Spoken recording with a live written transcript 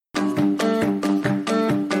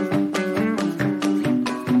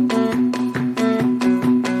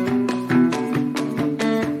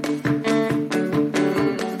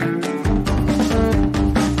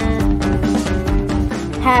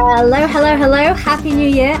Hello, hello, hello. Happy New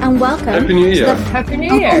Year and welcome. Happy New Year. Happy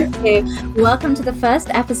New Year. Welcome to the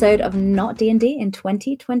first episode of Not D&D in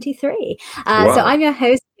 2023. Wow. So I'm your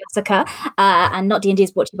host, Jessica, and Not D&D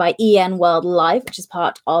is brought to you by EN World Live, which is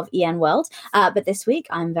part of EN World. But this week,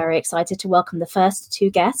 I'm very excited to welcome the first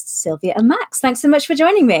two guests, Sylvia and Max. Thanks so much for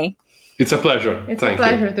joining me. It's a pleasure. It's a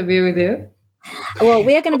pleasure to be with you. Well,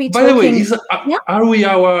 we are going to be By talking... the way, are we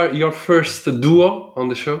your first duo on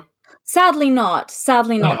the show? Sadly not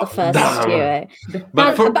the first duo.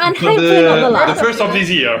 But hopefully not the last. The first of this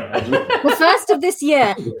year. The first of this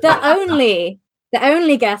year. The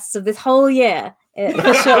only guests of this whole year,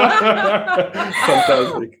 for sure.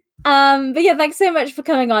 Fantastic. But yeah, thanks so much for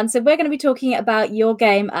coming on. So we're going to be talking about your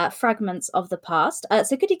game, Fragments of the Past.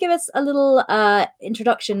 So could you give us a little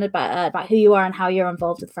introduction about who you are and how you're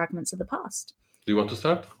involved with Fragments of the Past? Do you want to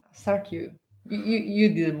start? Start you.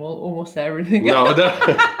 You did almost everything. No,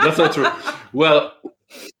 that's not true. Well,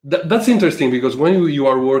 that's interesting because when you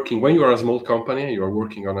are a small company, you are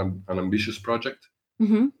working on an ambitious project,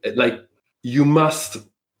 mm-hmm. like you must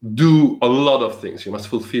do a lot of things. You must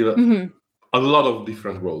fulfill mm-hmm. a lot of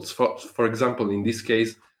different roles. For example, in this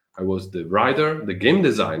case, I was the writer, the game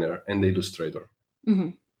designer, and the illustrator. Mm-hmm.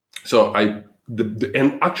 So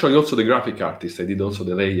and actually also the graphic artist. I did also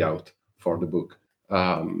the layout for the book.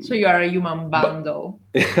 So you are a human bundle.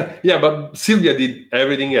 Yeah, but Sylvia did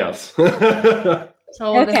everything else. So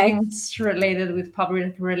all the things related with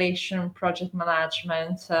public relation, project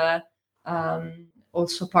management,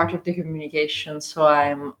 also part of the communication. So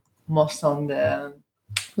I'm most on the,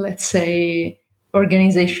 let's say,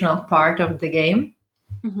 organizational part of the game.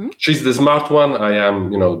 Mm-hmm. She's the smart one. I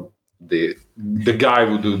am, the guy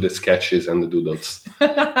who do the sketches and the doodles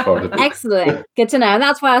for the book. Excellent. Good to know. And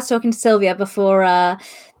that's why I was talking to Sylvia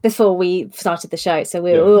before we started the show. So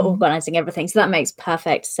we were organizing everything. So that makes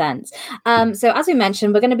perfect sense. So as we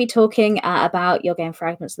mentioned, we're going to be talking about your game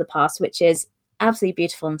Fragments of the Past, which is absolutely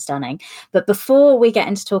beautiful and stunning. But before we get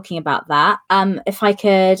into talking about that, if I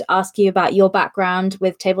could ask you about your background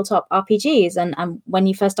with tabletop RPGs and when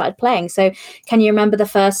you first started playing. So can you remember the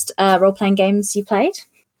first role-playing games you played?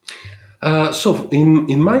 So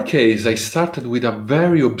in my case, I started with a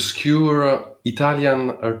very obscure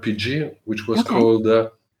Italian RPG, which was called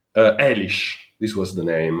Elish. This was the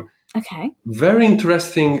name. Okay. Very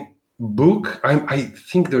interesting book. I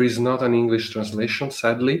think there is not an English translation,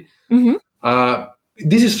 sadly. Mm-hmm.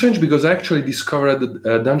 This is strange because I actually discovered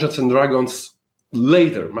Dungeons and Dragons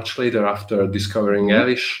much later after discovering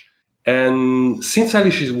Elish. And since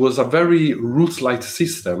Elish was a very rules-light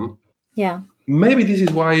system, maybe this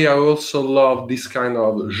is why I also love this kind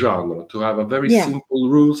of genre, to have a very simple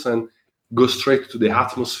rules and go straight to the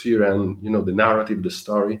atmosphere and, the narrative, the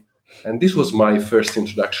story. And this was my first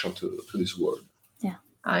introduction to this world. Yeah.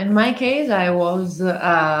 In my case, I was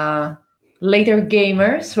a later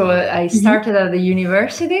gamer. So I started at the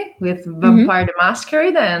university with Vampire the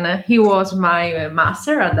Masquerade, and he was my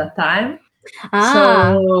master at that time.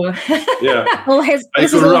 So all his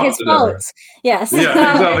fault. Yes.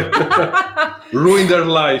 Yeah, exactly. Ruined their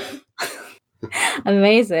life.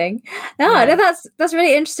 Amazing. No, that's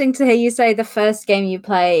really interesting to hear you say the first game you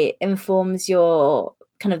play informs your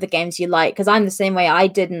kind of the games you like, because I'm the same way. I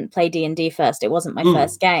didn't play D&D first. It wasn't my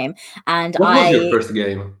first game. And what was your first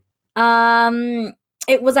game?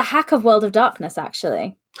 It was a hack of World of Darkness,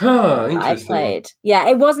 actually. Interesting. I played. Yeah,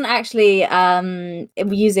 it wasn't actually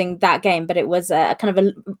using that game, but it was a kind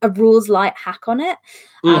of a rules light hack on it.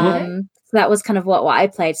 So that was kind of what I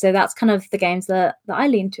played. So that's kind of the games that I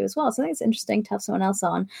lean to as well. So I think it's interesting to have someone else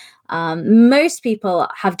on. Most people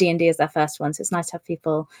have D&D as their first one, so it's nice to have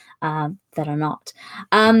people that are not.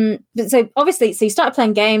 So obviously, you started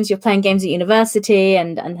playing games. You're playing games at university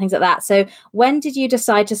and things like that. So when did you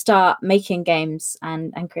decide to start making games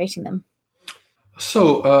and creating them?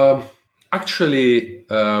 So actually,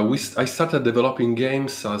 I started developing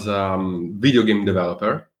games as a video game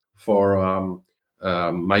developer for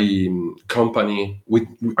my company. With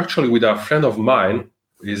a friend of mine.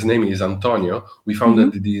 His name is Antonio. We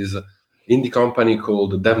founded this indie company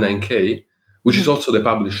called Dev9K, which is also the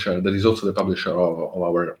publisher. That is also the publisher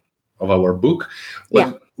of our book.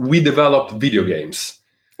 But we developed video games.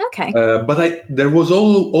 Okay. But there was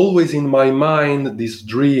always in my mind this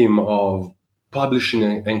dream of publishing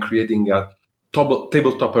and creating a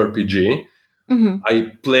tabletop RPG.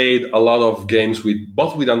 I played a lot of games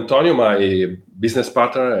both with Antonio, my business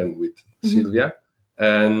partner, and with Sylvia.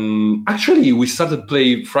 And actually, we started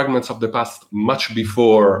playing Fragments of the Past much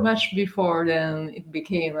before then it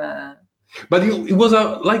became a... But it was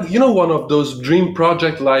one of those dream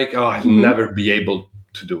projects, like, I'll never be able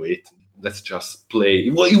to do it. Let's just play.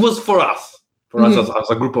 It was for us. for us as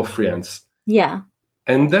a group of friends. Yeah.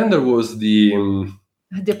 And then there was the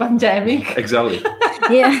pandemic. Exactly.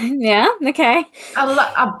 Yeah. Okay.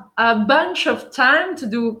 A bunch of time to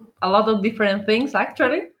do a lot of different things,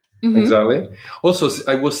 actually. Exactly. Also,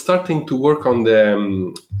 I was starting to work on the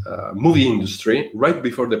movie industry right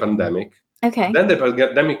before the pandemic. Okay. Then the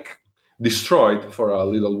pandemic destroyed for a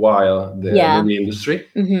little while the movie industry,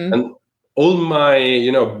 and all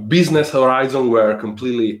my business horizon were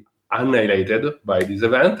completely annihilated by this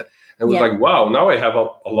event. And was like, wow, now I have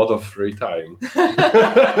a lot of free time.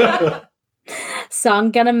 So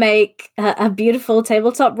I'm gonna make a beautiful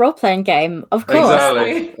tabletop role-playing game, of course.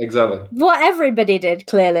 Exactly. What everybody did,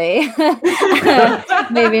 clearly.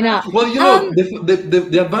 Maybe not. Well,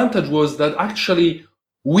 the advantage was that actually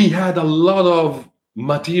we had a lot of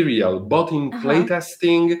material, both in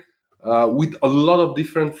playtesting, with a lot of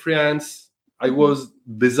different friends. I was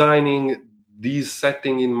designing this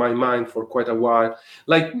setting in my mind for quite a while.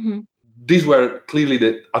 Like, these were clearly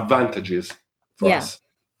the advantages for us.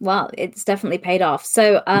 Well, it's definitely paid off.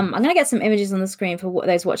 So I'm going to get some images on the screen for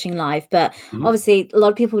those watching live, but obviously a lot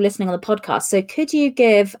of people listening on the podcast. So could you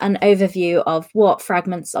give an overview of what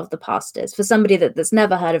Fragments of the Past is for somebody that's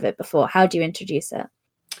never heard of it before? How do you introduce it?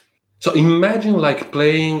 So imagine like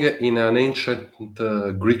playing in an ancient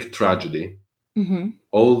Greek tragedy.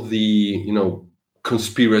 All the,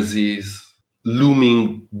 conspiracies,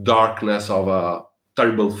 looming darkness of a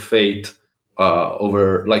terrible fate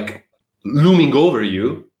looming over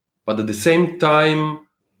you. But at the same time,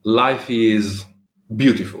 life is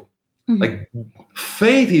beautiful. Like,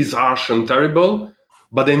 fate is harsh and terrible,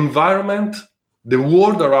 but the environment, the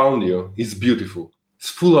world around you is beautiful. It's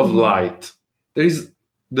full of light.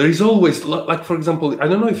 There is always, like, for example, I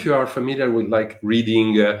don't know if you are familiar with like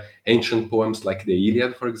reading ancient poems like the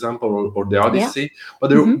Iliad, for example, or the Odyssey,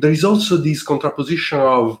 but there is also this contraposition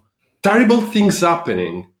of terrible things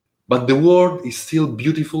happening, but the world is still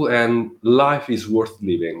beautiful and life is worth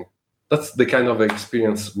living. That's the kind of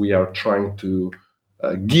experience we are trying to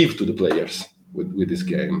give to the players with this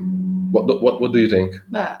game. What do you think?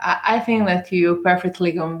 I think that you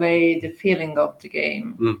perfectly convey the feeling of the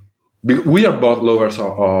game. We are both lovers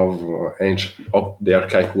of the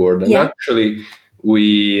archaic world, and actually,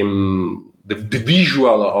 the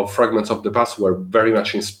visual of Fragments of the Past were very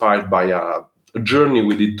much inspired by a journey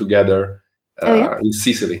we did together in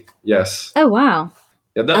Sicily. Yes. Oh wow.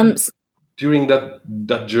 Yeah. During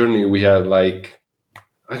that journey, we had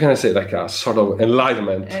how can I say, like a sort of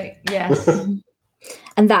enlightenment. Yes.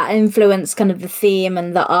 And that influenced kind of the theme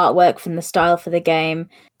and the artwork from the style for the game.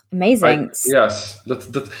 Amazing. Yes.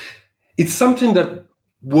 It's something that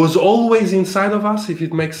was always inside of us, if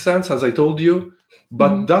it makes sense, as I told you.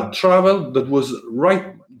 But that travel, that was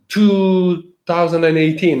right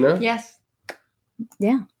 2018. Yes.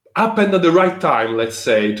 Yeah. Happened at the right time, let's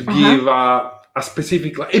say, to give a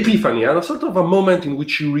specific epiphany, and a sort of a moment in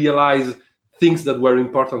which you realize things that were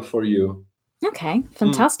important for you. Okay,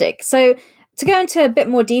 fantastic. So to go into a bit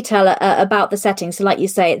more detail about the setting, so like you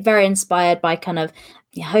say, it's very inspired by kind of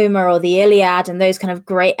Homer or the Iliad and those kind of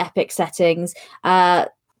great epic settings. Tell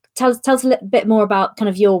us a little bit more about kind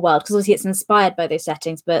of your world, because obviously it's inspired by those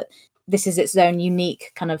settings, but this is its own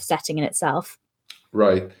unique kind of setting in itself.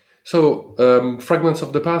 Right. So Fragments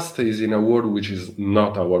of the Past is in a world which is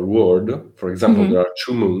not our world. For example, there are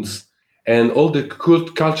 2 moons, and all the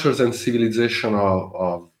cultures and civilization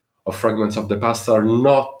of Fragments of the Past are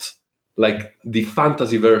not like the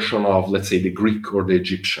fantasy version of, let's say, the Greek or the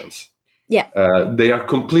Egyptians. Yeah. They are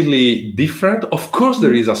completely different. Of course,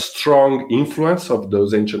 there is a strong influence of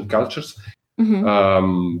those ancient cultures,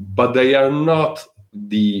 but they are not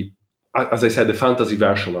as I said, the fantasy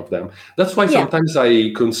version of them. That's why sometimes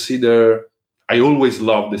I always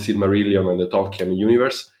love the Silmarillion and the Tolkien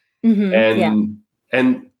universe. And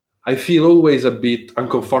I feel always a bit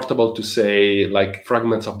uncomfortable to say like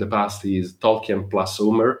Fragments of the Past is Tolkien plus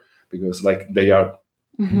Homer, because like they are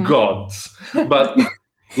gods. But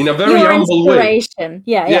in a very humble way.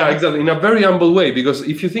 Yeah, exactly. In a very humble way, because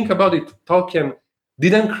if you think about it, Tolkien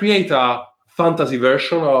didn't create a fantasy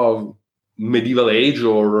version of medieval age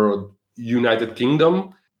or United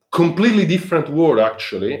Kingdom. Completely different world,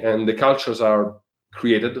 actually, and the cultures are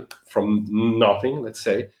created from nothing, let's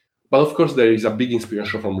say. But of course, there is a big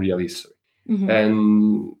inspiration from real history.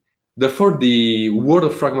 And therefore, the world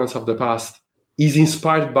of Fragments of the Past is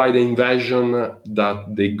inspired by the invasion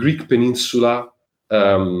that the Greek peninsula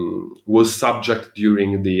was subject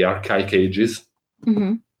during the archaic ages.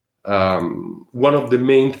 One of the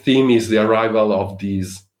main themes is the arrival of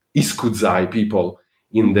these Iskuzai people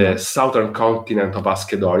in the southern continent of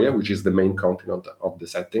Askedoria, which is the main continent of the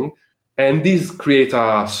setting. And this creates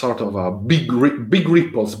a sort of a big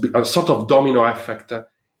ripples, a sort of domino effect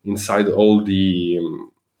inside all the,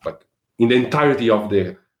 in the entirety of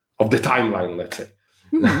the timeline, let's say.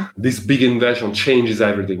 Mm-hmm. This big invasion changes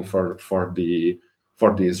everything for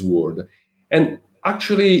this world. And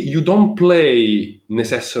actually, you don't play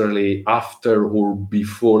necessarily after or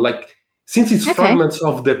before. Like, since it's fragments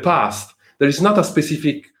of the past, there is not a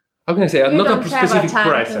specific, how can I say, not a specific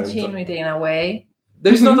present. Continuity in a way.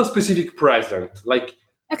 There is not a specific present. Like,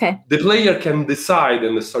 the player can decide,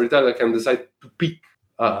 and the storyteller can decide to pick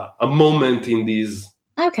a moment in this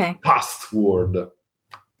past world.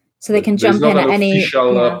 So they can jump in at any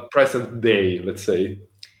official present day, let's say.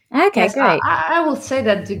 Okay, yes, great. I would say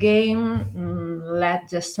that the game let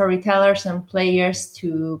the storytellers and players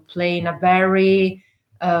to play in a very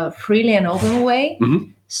freely and open way.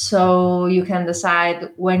 Mm-hmm. So you can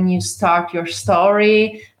decide when you start your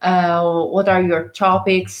story, what are your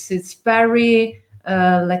topics. It's very,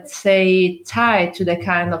 let's say, tied to the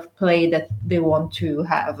kind of play that they want to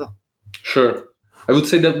have. Sure. I would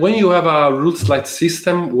say that when you have a rules-light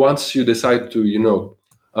system, once you decide to,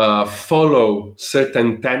 follow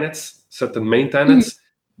certain tenets, certain main tenets,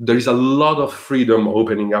 there is a lot of freedom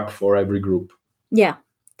opening up for every group. Yeah,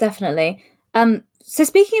 definitely. So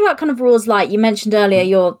speaking about kind of rules light, you mentioned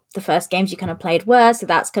earlier the first games you kind of played were, so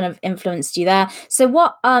that's kind of influenced you there. So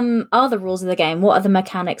what are the rules of the game? What are the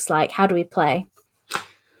mechanics like? How do we play?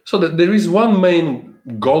 So there is one main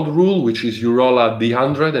gold rule, which is you roll a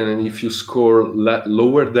d100, and if you score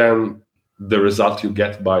lower than the result you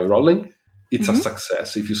get by rolling, it's a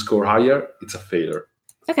success. If you score higher, it's a failure.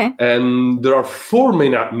 Okay. And there are 4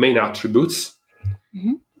 main attributes.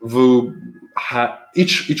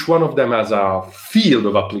 Each one of them has a field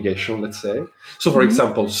of application, let's say. So, for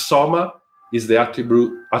example, Soma is the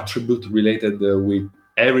attribute related with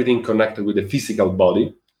everything connected with the physical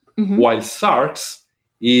body, while Sarx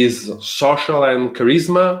is social and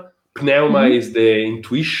charisma, Pneuma is the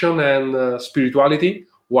intuition and spirituality,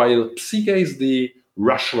 while Psyche is the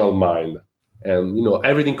rational mind and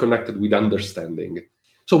everything connected with understanding.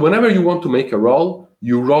 So whenever you want to make a roll,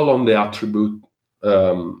 you roll on the attribute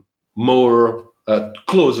more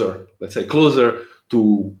closer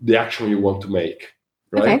to the action you want to make,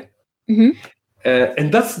 right? Okay.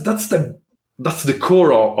 And that's the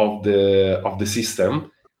core of the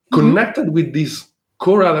system. Connected with this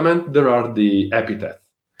core element, there are the epithets.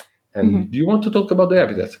 And do you want to talk about the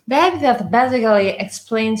epithet? The epithet basically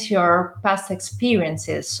explains your past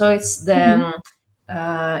experiences. So it's the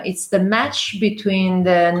match between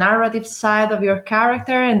the narrative side of your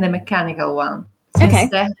character and the mechanical one.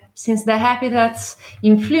 Since the epithets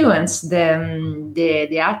influence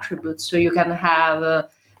the attributes, so you can have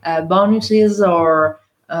bonuses or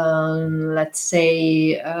let's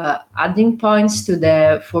say adding points to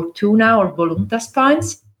the Fortuna or Voluntas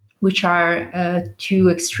points, which are 2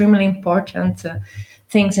 extremely important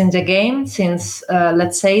things in the game. Since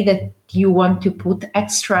let's say that you want to put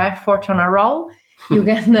extra effort on a roll, you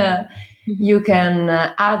can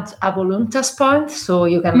add a Voluntas point, so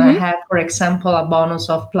you can have, for example, a bonus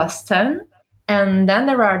of +10, and then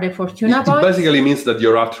there are the Fortuna points. It basically means that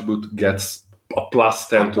your attribute gets a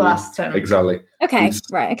 +10 +10. Exactly. Okay,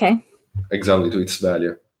 right, okay. Exactly, to its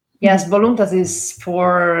value. Yes, Voluntas is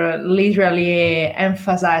for literally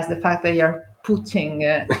emphasize the fact that you're putting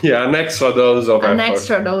an extra dose of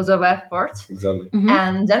effort. Exactly.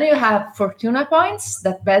 And then you have Fortuna points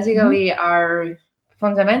that basically are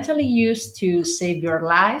fundamentally used to save your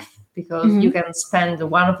life, because you can spend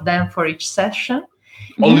one of them for each session.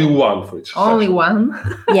 Only one for each session. Only one.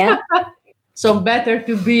 Yeah. So better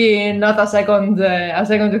to be not a second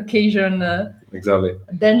occasion. Exactly.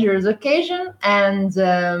 Dangerous occasion, and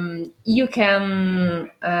you can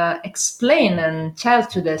explain and tell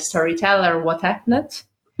to the storyteller what happened.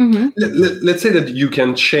 Let's say that you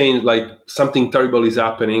can change, like something terrible is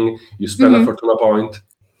happening, you spend a Fortuna point,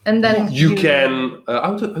 and then you can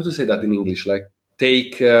how to say that in English, like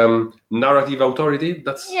take narrative authority.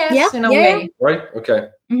 That's in a way, right? Okay.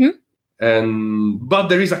 But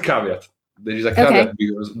there is a caveat.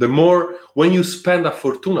 Because the more, when you spend a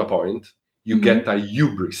Fortuna point, you get a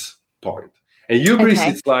hubris point. And hubris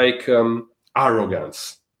is like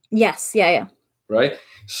arrogance. Yes, yeah. Right?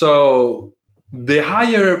 So the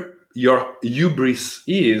higher your hubris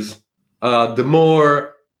is, the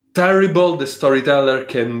more terrible the storyteller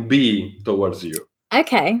can be towards you.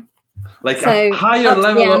 Okay. Like so a higher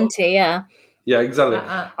level the ante, yeah, exactly.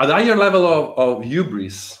 At a higher level of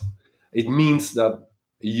hubris, it means that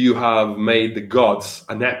you have made the gods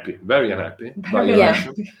very unhappy by your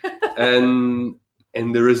action. And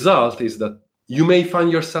the result is that you may find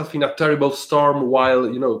yourself in a terrible storm while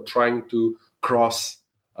trying to cross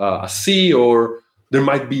a sea, or there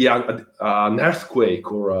might be an earthquake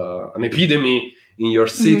or an epidemic in your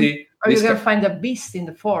city. Or you can find a beast in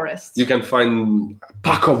the forest. You can find a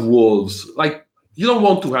pack of wolves. Like, you don't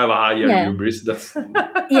want to have a higher hubris. That's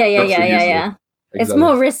yeah. Exactly. It's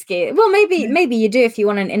more risky. Well, maybe you do if you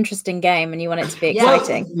want an interesting game and you want it to be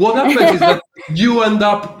exciting. Well, what happens is that you end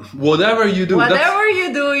up, whatever you do,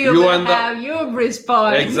 you will have hubris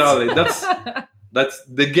points. Exactly. That's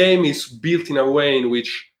the game is built in a way in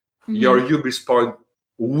which your hubris point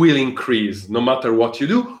will increase no matter what you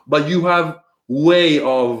do, but you have way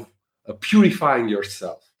of purifying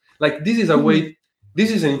yourself. Like, this is a way.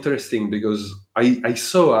 This is interesting because I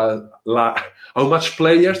saw how much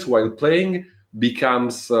players while playing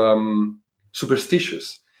becomes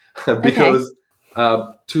superstitious because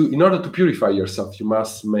in order to purify yourself, you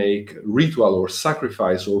must make ritual or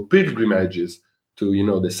sacrifice or pilgrimages to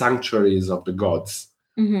the sanctuaries of the gods,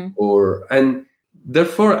 and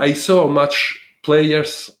therefore I saw how much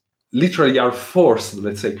players literally are forced,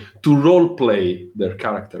 let's say, to role play their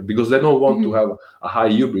character because they don't want to have a high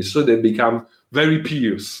hubris, so they become very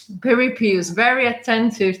pious, very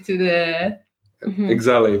attentive to the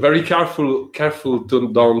exactly, very careful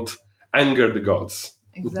to don't anger the gods.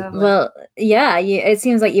 Exactly. Well, yeah, it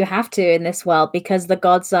seems like you have to in this world because the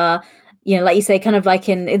gods are, like you say, kind of like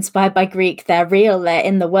inspired by Greek. They're real. They're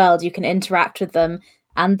in the world. You can interact with them,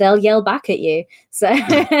 and they'll yell back at you. So,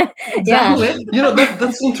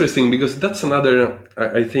 that's interesting because that's another,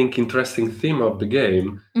 I think, interesting theme of the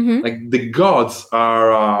game. Like, the gods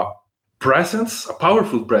are a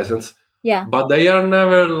powerful presence. Yeah. But they are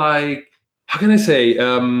never like, how can I say?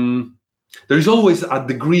 There is always a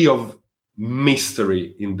degree of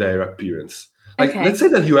mystery in their appearance. Like, let's say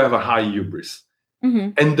that you have a high hubris,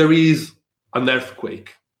 and there is an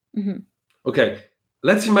earthquake. Okay,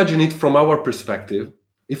 let's imagine it from our perspective.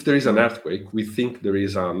 If there is an earthquake, we think there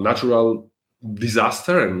is a natural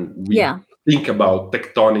disaster, and we think about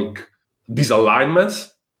tectonic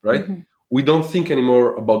disalignments, right? We don't think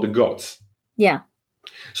anymore about the gods. Yeah.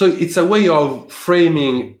 So it's a way of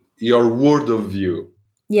framing your world of view.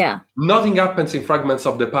 Yeah. Nothing happens in Fragments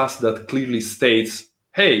of the Past that clearly states,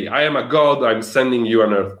 hey, I am a god, I'm sending you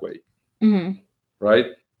an earthquake. Right?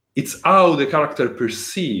 It's how the character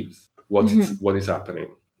perceives what is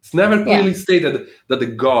happening. It's never clearly stated that the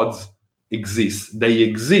gods exist. They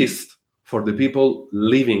exist for the people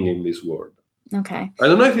living in this world. Okay. I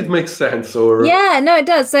don't know if it makes sense or... Yeah, no, it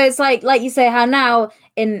does. So it's like you say, how now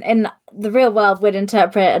in the real world we'd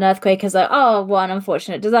interpret an earthquake as an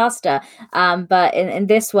unfortunate disaster. But in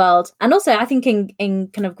this world, and also I think in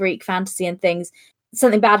kind of Greek fantasy and things,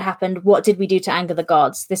 something bad happened. What did we do to anger the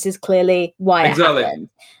gods? This is clearly why it happened.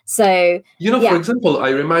 So, for example,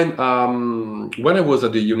 I remind when I was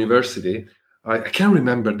at the university, I can't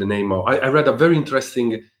remember the name of. I read a very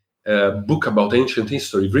interesting book about ancient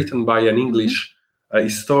history written by an English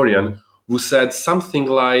historian who said something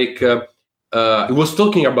like, he was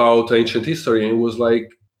talking about ancient history, and it was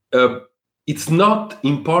like, it's not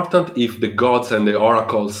important if the gods and the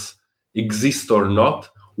oracles exist or not.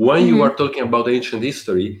 When you are talking about ancient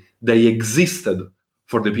history, they existed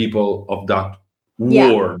for the people of that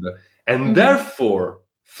world. And therefore,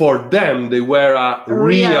 for them, they were a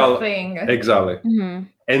real thing. Exactly.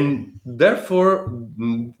 And therefore,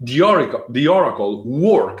 the oracle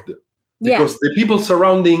worked because the people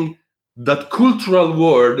surrounding that cultural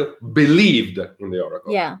world believed in the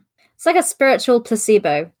oracle. Yeah. It's like a spiritual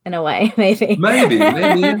placebo in a way, maybe. Maybe.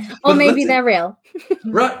 Or maybe they're real.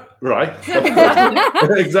 Right.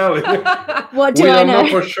 Exactly. What do I know?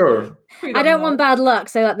 For sure. I don't want bad luck,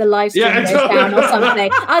 so that the live stream goes down or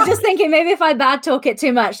something. I was just thinking maybe if I bad talk it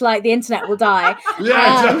too much, like the internet will die.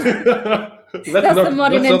 Exactly. That's the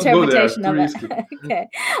modern interpretation of it. Okay.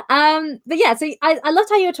 But yeah, so I loved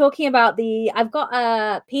how you were talking about I've got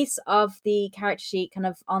a piece of the character sheet kind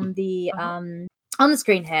of on the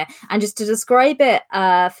screen here, and just to describe it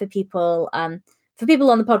for people on the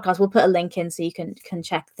podcast, we'll put a link in so you can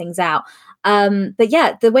check things out. But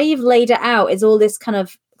yeah, the way you've laid it out is all this kind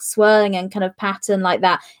of swirling and kind of pattern like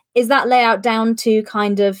that. Is that layout down to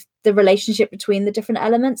kind of the relationship between the different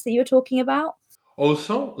elements that you were talking about?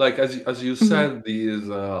 Also, like as you said, these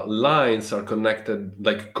lines are connected,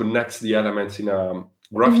 like connects the elements in a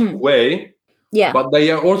graphic way. Yeah. But they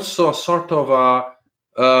are also a sort of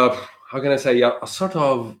how can I say, a sort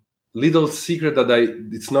of little secret that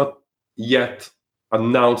it's not yet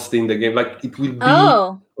announced in the game. Like it will be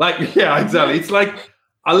exactly. It's like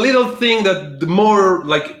a little thing that the more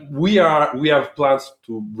like we have plans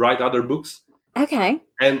to write other books, Okay.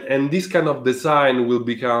 And this kind of design will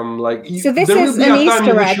become like. So this is an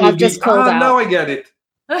Easter egg I've just called out. Now I get it.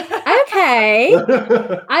 Okay.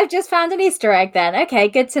 I've just found an Easter egg then. Okay,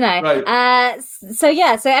 good to know. Right. So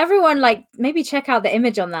everyone maybe check out the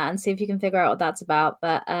image on that and see if you can figure out what that's about.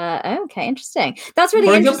 But okay, interesting. That's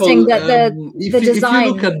really interesting that the design. If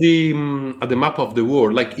you look at the map of the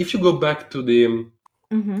world, like if you go back to the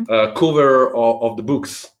cover of the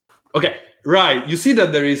books, okay, right, you see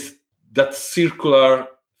that there is that circular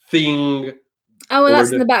thing. Oh, well,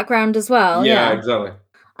 that's in the background as well. Yeah, exactly.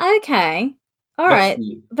 Okay. All right.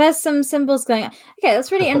 There's some symbols going on. Okay,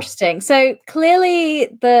 that's really interesting. So clearly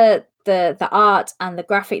the art and the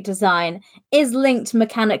graphic design is linked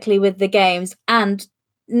mechanically with the games and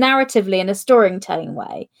narratively in a storytelling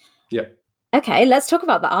way. Yeah. Okay, let's talk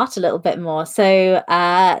about the art a little bit more. So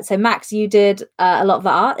Max, you did a lot of the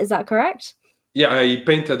art, is that correct? Yeah, I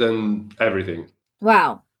painted and everything.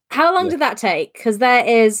 Wow. How long did that take? Because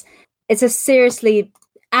it's a seriously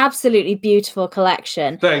absolutely beautiful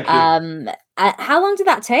collection. Thank you. How long did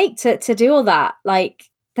that take to do all that? Like,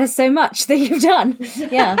 there's so much that you've done.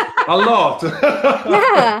 Yeah. A lot.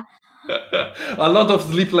 Yeah. A lot of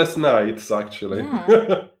sleepless nights, actually.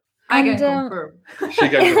 Yeah. I can confirm. She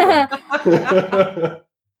can confirm.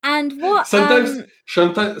 And what?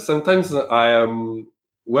 Sometimes I am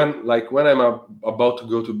when I'm about to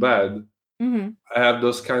go to bed, I have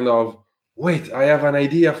those kind of wait. I have an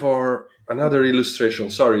idea for another illustration.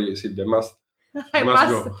 Sorry, Silvia, I must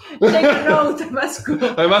go. Take a note. I must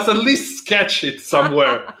go. I must at least sketch it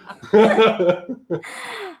somewhere.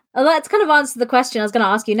 Well, that's kind of answered the question I was going to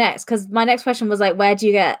ask you next, because my next question was like, where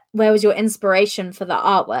was your inspiration for the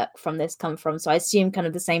artwork from this come from? So I assume kind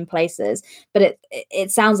of the same places, but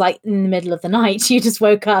it sounds like in the middle of the night you just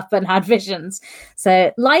woke up and had visions.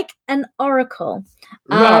 So like an oracle.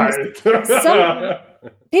 Right. Some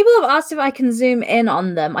people have asked if I can zoom in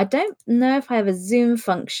on them. I don't know if I have a zoom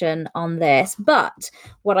function on this, but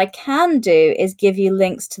what I can do is give you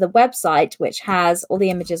links to the website, which has all the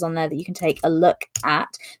images on there that you can take a look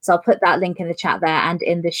at. So I'll put that link in the chat there and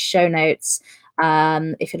in the show notes.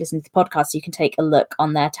 If you're listening to the podcast, you can take a look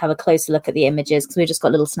on there to have a closer look at the images, because we've just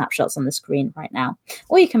got little snapshots on the screen right now.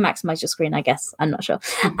 Or you can maximize your screen, I guess. I'm not sure.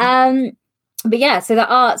 But yeah, so the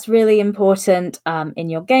art's really important in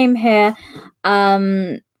your game here.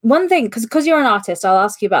 One thing, because you're an artist, I'll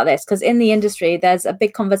ask you about this, because in the industry, there's a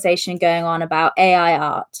big conversation going on about AI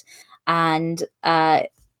art. And,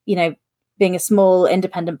 being a small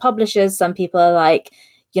independent publisher, some people are like,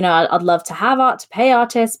 I'd love to have art to pay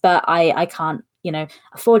artists, but I can't,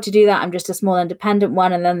 afford to do that. I'm just a small independent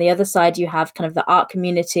one. And then the other side, you have kind of the art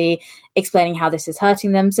community explaining how this is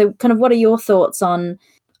hurting them. So kind of what are your thoughts on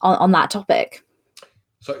that topic?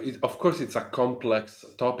 So, of course, it's a complex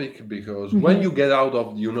topic, because when you get out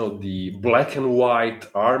of, the black and white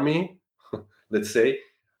army, let's say,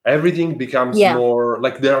 everything becomes more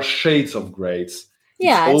like there are shades of grays.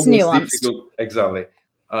 Yeah, it's nuanced. Difficult. Exactly.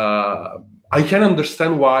 I can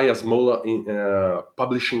understand why a small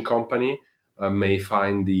publishing company may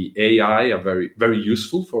find the AI very, very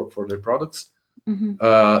useful for their products.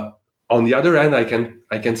 On the other hand, I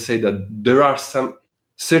can say that there are some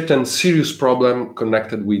certain serious problem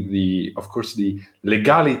connected with the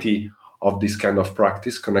legality of this kind of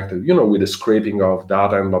practice, connected, with the scraping of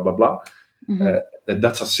data and blah, blah, blah.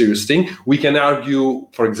 That's a serious thing. We can argue,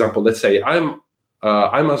 for example, let's say I'm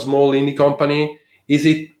a small indie company. Is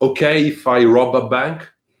it okay if I rob a bank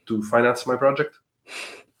to finance my project?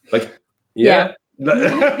 Like, yeah.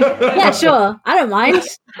 Yeah, sure. I don't mind.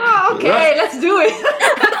 Oh, okay, right. Let's do it.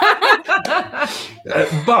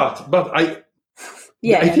 But I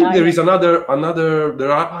think there is another.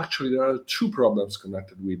 There are two problems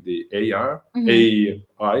connected with the AI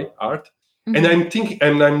art, and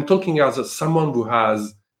I'm talking as someone who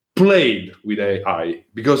has played with AI,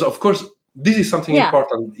 because of course this is something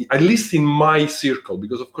important, at least in my circle,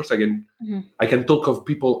 because of course I can talk of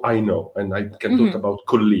people I know, and I can talk about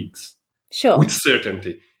colleagues, with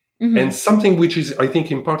certainty. And something which is, I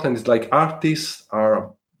think, important is like artists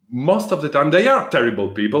are. Most of the time, they are terrible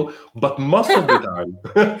people, but most of the time,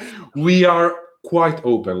 we are quite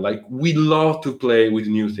open. Like, we love to play with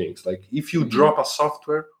new things. Like, if you drop a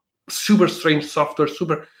software, super strange software,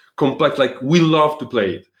 super complex, like, we love to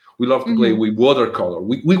play it. We love to play with watercolor,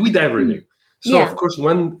 with everything. So, of course,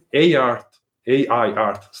 when AI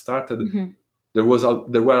art started, there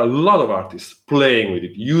were a lot of artists playing with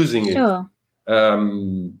it, using it.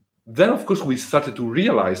 Then, of course, we started to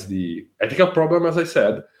realize the ethical problem, as I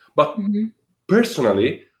said. But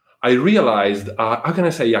personally, I realized, how can I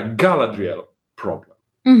say, a Galadriel problem.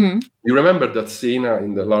 You remember that scene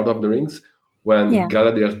in The Lord of the Rings when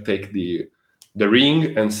Galadriel take the the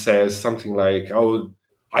ring and says something like, "Oh,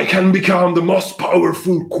 I can become the most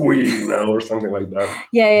powerful queen," or something like that.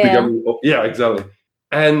 Yeah, exactly.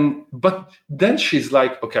 But then she's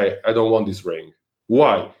like, "Okay, I don't want this ring."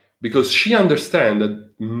 Why? Because she understands that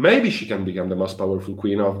maybe she can become the most powerful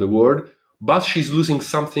queen of the world, but she's losing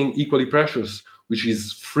something equally precious, which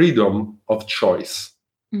is freedom of choice.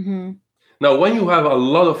 Mm-hmm. Now, when you have a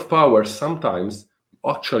lot of power, sometimes,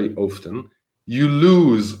 actually often, you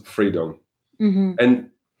lose freedom. Mm-hmm. And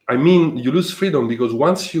I mean, you lose freedom because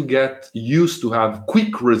once you get used to have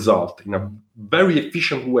quick result in a very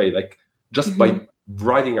efficient way, like just by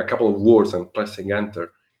writing a couple of words and pressing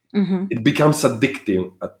enter, it becomes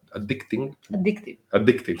addictive.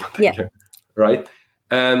 Yeah. Right?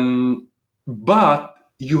 But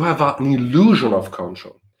you have an illusion of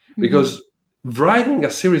control because writing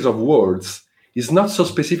a series of words is not so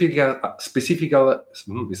specific.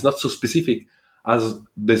 It's not so specific as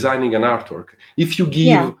designing an artwork. If you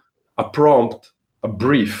give a prompt, a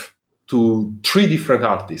brief to 3 different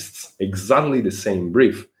artists, exactly the same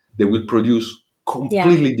brief, they will produce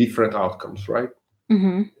completely different outcomes, right?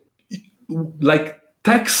 Like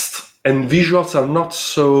text and visuals are not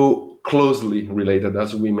so closely related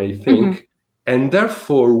as we may think. And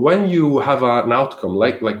therefore, when you have an outcome,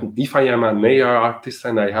 like if I am an AR artist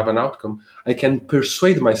and I have an outcome, I can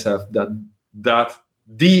persuade myself that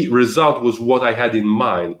the result was what I had in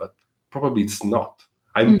mind, but probably it's not.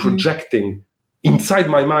 I'm projecting inside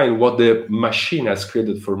my mind what the machine has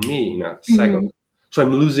created for me in a second. So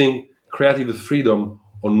I'm losing creative freedom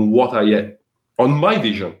on what on my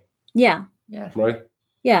vision. Yeah. Right?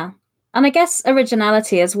 Yeah. And I guess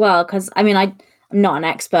originality as well, because I mean, I'm not an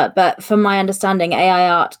expert, but from my understanding, AI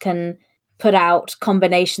art can put out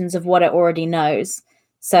combinations of what it already knows.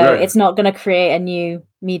 So it's not going to create a new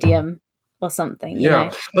medium or something. You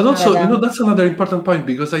know? But also, that's another important point,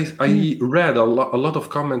 because I read a lot of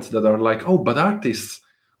comments that are like, "Oh, but artists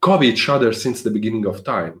copy each other since the beginning of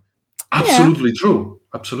time." Absolutely true.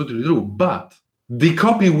 Absolutely true. But the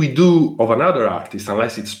copy we do of another artist,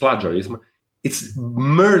 unless it's plagiarism, it's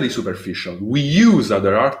merely superficial. We use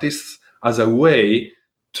other artists as a way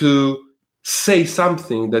to say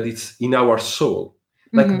something that is in our soul.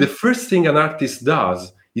 Like the first thing an artist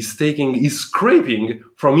does is scraping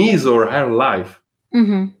from his or her life.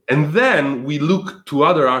 And then we look to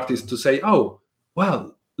other artists to say, "Oh,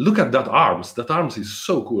 well, look at that arms. That arms is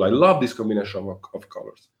so cool. I love this combination of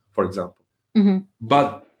colors," for example.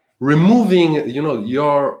 But removing,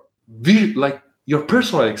 your your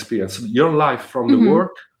personal experience, your life from the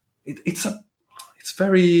work, it's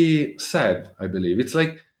very sad, I believe. It's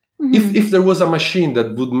like if there was a machine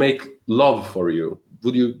that would make love for you,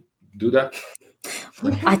 would you do that?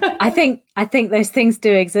 I think those things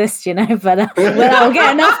do exist, but we're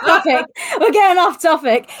getting off topic. We're getting off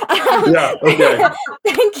topic.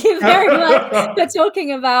 Thank you very much for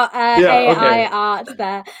talking about AI art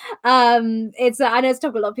there. I know it's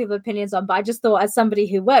topic a lot of people's opinions on, but I just thought, as somebody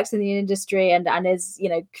who works in the industry and is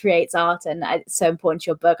creates art, and it's so important to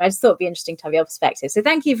your book, I just thought it'd be interesting to have your perspective. So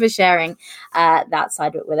thank you for sharing that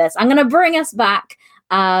side of it with us. I'm going to bring us back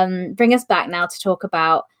now to talk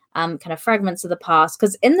about kind of fragments of the past,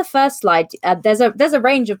 because in the first slide there's a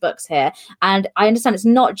range of books here, and I understand it's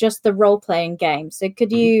not just the role-playing game. So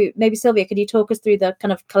could you maybe, Sylvia, could you talk us through the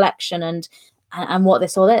kind of collection and what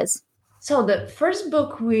this all is? So the first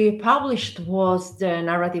book we published was the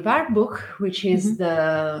narrative art book, which is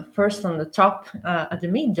the first on the top at the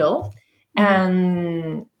middle,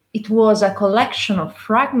 and it was a collection of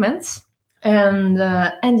fragments and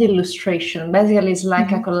illustration. Basically, it's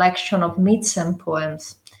like a collection of myths and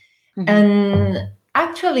poems. And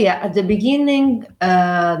actually, at the beginning,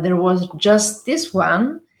 there was just this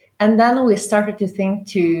one. And then we started to think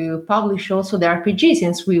to publish also the RPG,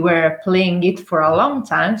 since we were playing it for a long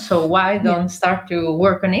time. So why don't start to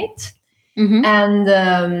work on it? And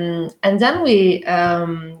then we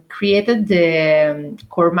created the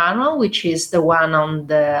core manual, which is the one on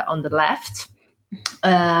the left,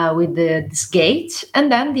 with this gate. And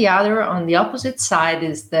then the other on the opposite side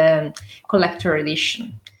is the collector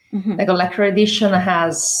edition. The collector edition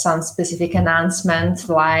has some specific enhancements,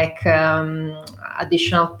 like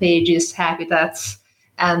additional pages, habitats,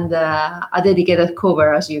 and a dedicated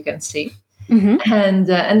cover, as you can see. And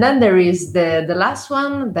then there is the last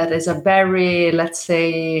one that is a very, let's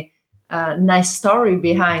say, nice story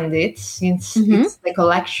behind it, since it's the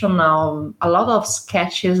collection of a lot of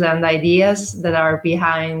sketches and ideas that are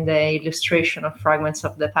behind the illustration of Fragments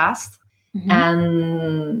of the Past.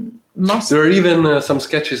 And there are even some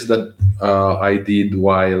sketches that I did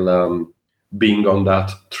while being on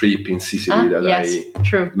that trip in Sicily that I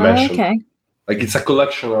mentioned. Okay. Like, it's a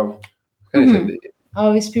collection of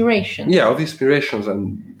of inspiration. Yeah, of inspirations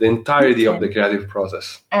and the entirety of the creative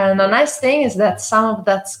process. And the nice thing is that some of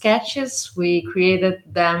that sketches we created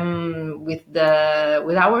them with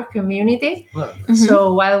our community. Wow.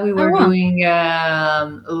 So while we were doing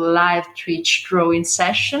live Twitch drawing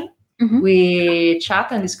session, we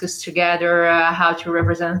chat and discuss together how to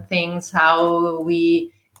represent things, how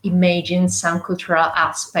we imagine some cultural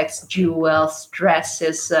aspects, jewels,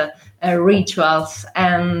 dresses, rituals,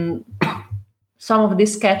 and some of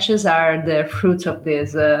these sketches are the fruit of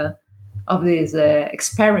this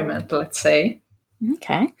experiment, let's say.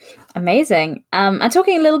 Okay, amazing. And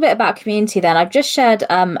talking a little bit about community then, I've just shared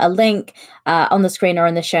a link on the screen or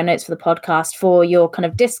in the show notes for the podcast for your kind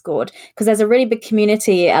of Discord, because there's a really big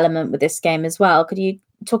community element with this game as well. Could you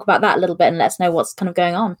talk about that a little bit and let us know what's kind of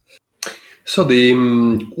going on? So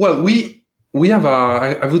we have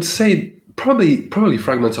I would say probably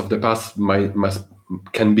Fragments of the Past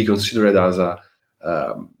can be considered as a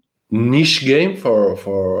niche game for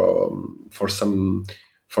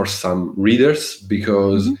some readers,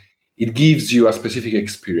 because it gives you a specific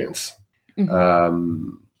experience.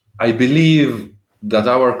 I believe that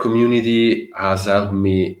our community has helped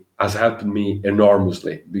me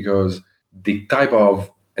enormously, because the type of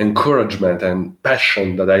encouragement and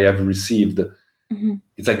passion that I have received,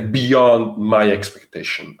 it's like beyond my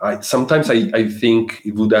expectation. Sometimes I think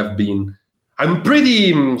it would have been, I'm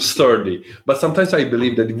pretty sturdy, but sometimes I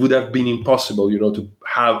believe that it would have been impossible, to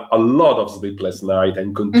have a lot of sleepless night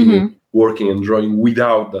and continue working and drawing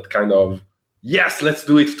without that kind of, yes, let's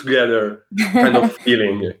do it together kind of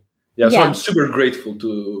feeling. So I'm super grateful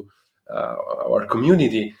to our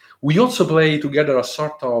community. We also play together a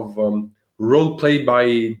sort of role play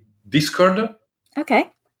by Discord. Okay.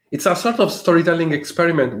 It's a sort of storytelling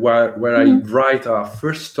experiment where I write a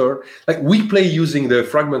first story. Like, we play using the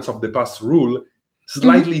Fragments of the Past rule,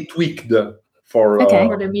 slightly tweaked for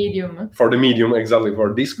the medium. For the medium, exactly,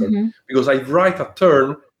 for Discord. Because I write a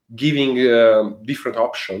turn giving different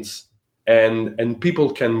options, and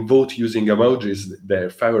people can vote using emojis, their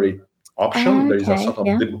favorite option. There is a sort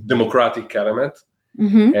of democratic element.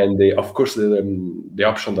 And of course, the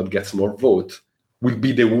option that gets more vote will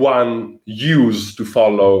be the one used to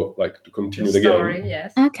follow, like to continue the story, game.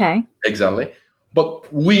 Yes. Okay. Exactly.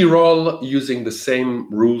 But we roll using the same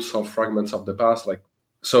rules of Fragments of the Past. Like,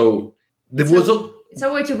 so it's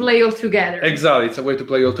a way to play all together. Exactly. It's a way to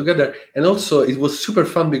play all together. And also it was super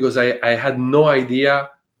fun because I had no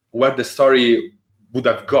idea where the story would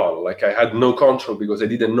have gone. Like, I had no control because I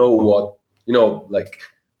didn't know what, like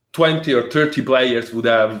 20 or 30 players would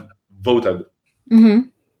have voted.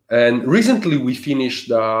 And recently we finished,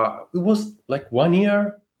 it was like 1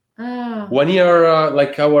 year. 1 year,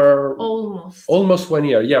 like our... Almost 1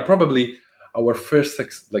 year. Yeah, probably our first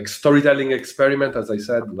storytelling experiment, as I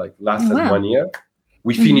said, like lasted 1 year.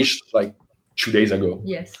 We finished like 2 days ago.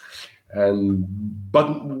 Yes. But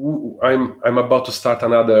I'm about to start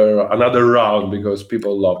another round because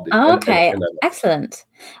people loved it. Okay, excellent.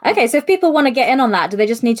 Okay, so if people want to get in on that, do they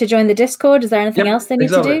just need to join the Discord? Is there anything else they need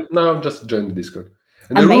to do? No, just join the Discord.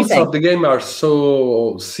 And the rules of the game are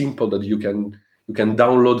so simple that you can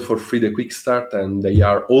download for free the quick start, and they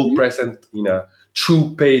are all present in a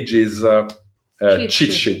 2 pages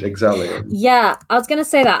cheat sheet. Exactly. Yeah, I was going to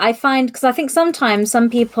say that. I find, because I think sometimes some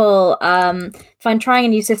people find trying a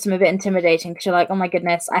new system a bit intimidating, because you're like, oh my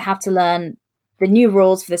goodness, I have to learn the new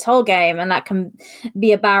rules for this whole game, and that can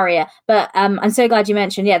be a barrier. But I'm so glad you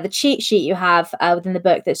mentioned, the cheat sheet you have within the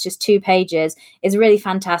book that's just 2 pages is really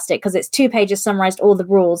fantastic, because it's 2 pages summarized all the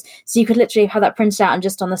rules, so you could literally have that printed out and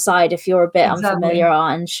just on the side if you're a bit unfamiliar or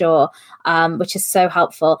unsure, which is so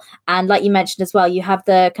helpful. And like you mentioned as well, you have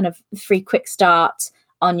the kind of free quick start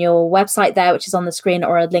on your website there, which is on the screen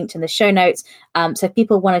or linked in the show notes. So if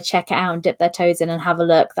people want to check it out and dip their toes in and have a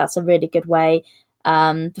look, that's a really good way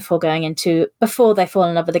before they fall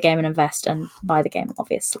in love with the game and invest and buy the game,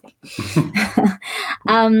 obviously.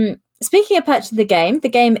 Speaking of purchasing the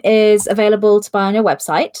game is available to buy on your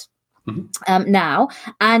website now,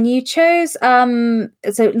 and you chose so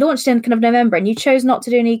launched in kind of November, and you chose not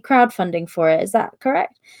to do any crowdfunding for it. Is that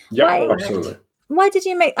correct? Yeah, absolutely. Why did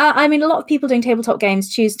you make a lot of people doing tabletop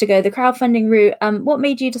games choose to go the crowdfunding route. What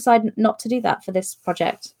made you decide not to do that for this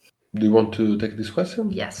project? Do you want to take this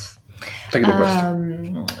question? Yes. Take the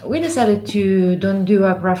question. We decided to don't do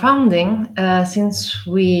a crowdfunding since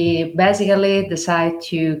we basically decide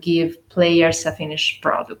to give players a finished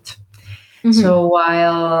product. So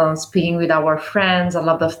while speaking with our friends a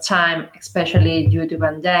lot of time, especially due to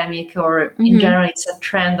pandemic or in general, it's a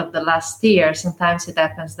trend of the last year. Sometimes it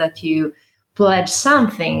happens that you pledge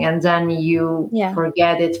something and then you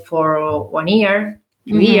forget it for 1 year,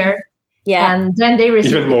 2 years. Yeah. And then they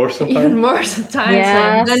receive even more sometimes.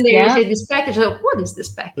 Yes, and then they receive this package. Like, what is this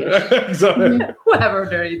package? Exactly. Whoever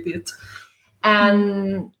did it.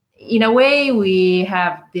 And in a way, we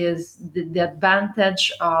have the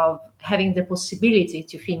advantage of having the possibility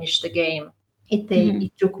to finish the game.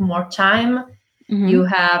 It took more time. You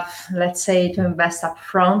have, let's say, to invest up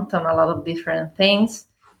front on a lot of different things.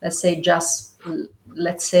 Let's say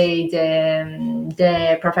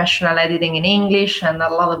the professional editing in English and a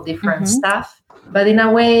lot of different stuff. But in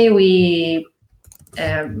a way, we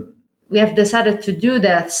have decided to do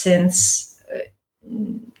that since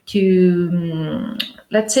to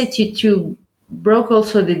broke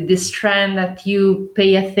also this trend that you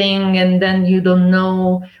pay a thing and then you don't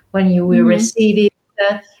know when you will receive it,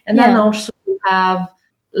 and then also you have,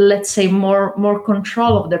 let's say, more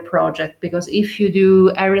control of the project, because if you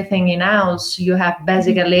do everything in-house, you have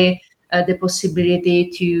basically the possibility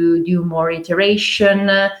to do more iteration,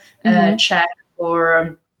 check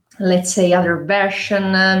for, let's say, other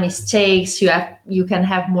version mistakes. You can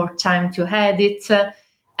have more time to edit.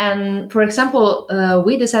 And for example,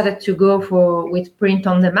 we decided to go with print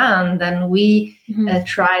on demand, and we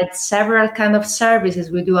tried several kind of services.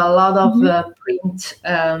 We do a lot of print.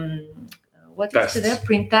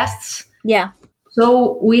 Print tests. Yeah.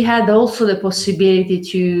 So we had also the possibility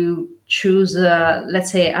to choose. Let's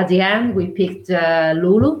say at the end we picked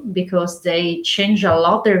Lulu because they changed a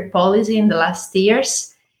lot their policy in the last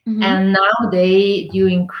years, and now they do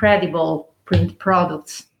incredible print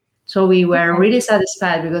products. So we were really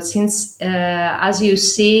satisfied because since, as you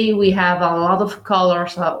see, we have a lot of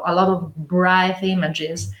colors, a lot of bright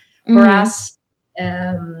images. For us,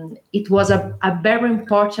 it was a very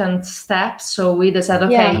important step. So we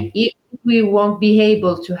decided, if we won't be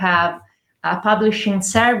able to have a publishing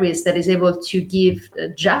service that is able to give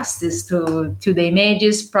justice to the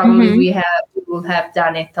images, probably we will have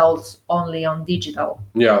done it only on digital.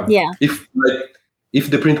 Yeah. If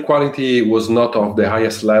the print quality was not of the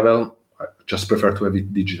highest level, I just prefer to have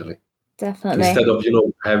it digitally. Definitely. Instead of,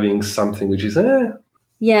 having something which is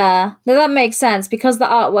Yeah, no, that makes sense, because the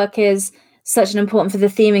artwork is such an important for the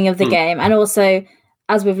theming of the game, and also,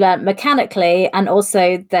 as we've learned, mechanically, and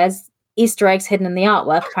also there's Easter eggs hidden in the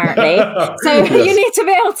artwork, apparently. So you need to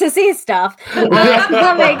be able to see stuff.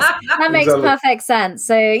 That makes perfect sense.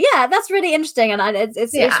 So yeah, that's really interesting, and it's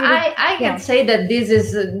really, I can say that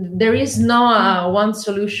there is no one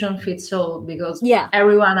solution fits all, because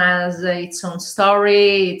everyone has its own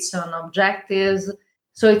story, its own objectives.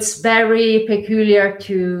 So it's very peculiar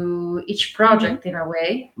to each project in a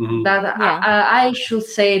way. But I should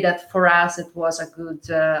say that for us it was a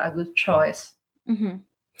good choice.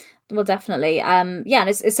 Well, definitely. And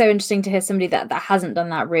it's so interesting to hear somebody that hasn't done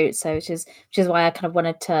that route. So which is why I kind of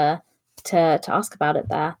wanted to ask about it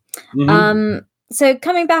there. So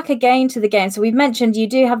coming back again to the game, so we've mentioned you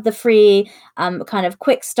do have the free kind of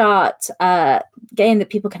quick start game that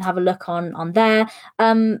people can have a look on there.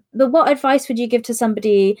 But what advice would you give to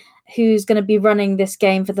somebody who's going to be running this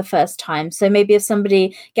game for the first time? So maybe if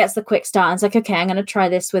somebody gets the quick start and is like, okay, I'm going to try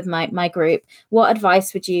this with my group, what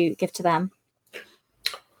advice would you give to them?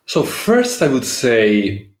 So first, I would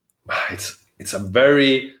say it's a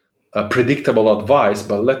very predictable advice,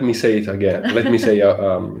 but let me say it again. Let me say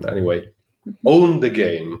anyway. Own the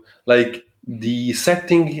game. Like, the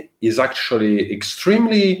setting is actually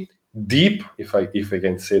extremely deep, if I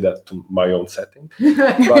can say that to my own setting.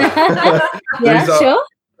 But sure.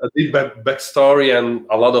 A deep backstory and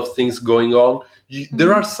a lot of things going on.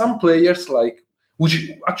 There are some players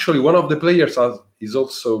which actually one of the players has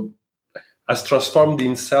transformed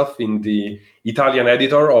himself in the Italian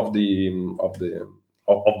editor of the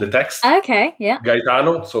text. Okay, yeah.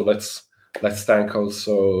 Gaetano. So let's thank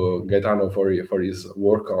also Gaetano for his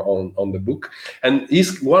work on the book. And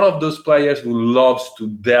he's one of those players who loves to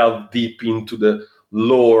delve deep into the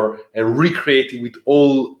lore and recreate it with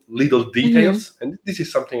all little details. And this is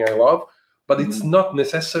something I love, but it's not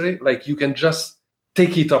necessary. Like, you can just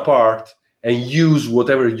take it apart and use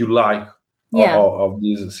whatever you like of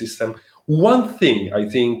this system. One thing I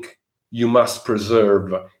think you must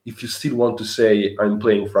preserve if you still want to say, I'm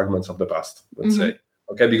playing Fragments of the Past, let's say,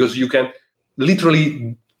 okay, because you can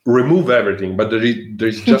literally remove everything, but there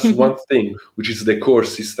is just one thing, which is the core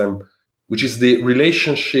system, which is the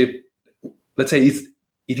relationship. Let's say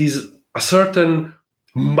it is a certain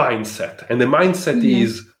mindset, and the mindset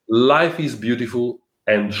is life is beautiful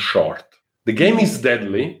and short. The game is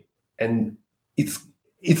deadly, and it's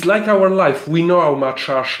like our life. We know how much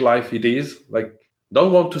harsh life it is. Like,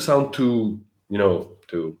 don't want to sound too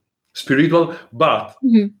spiritual, but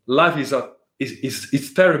life is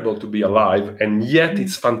it's terrible to be alive, and yet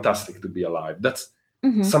it's fantastic to be alive. That's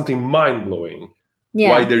something mind-blowing.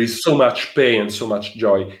 Yeah. Why there is so much pain and so much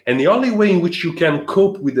joy. And the only way in which you can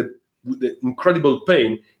cope with the incredible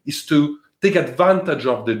pain is to take advantage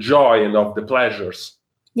of the joy and of the pleasures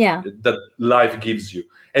that life gives you.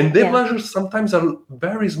 And the pleasures sometimes are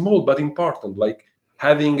very small but important, like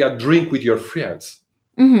having a drink with your friends.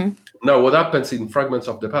 Now, what happens in Fragments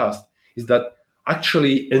of the Past is that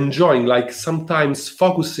actually enjoying, like sometimes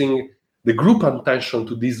focusing the group attention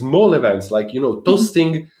to these small events, like,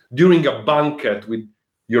 toasting during a banquet with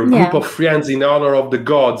your group of friends in honor of the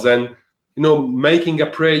gods, and, making a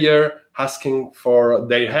prayer, asking for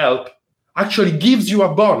their help, actually gives you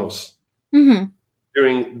a bonus during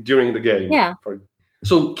the game. Yeah.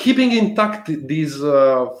 So keeping intact this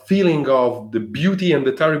feeling of the beauty and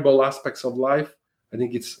the terrible aspects of life, I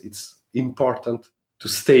think it's important to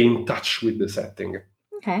stay in touch with the setting.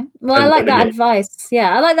 Okay. Well, I like that advice.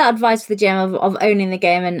 Yeah, I like that advice for the GM of owning the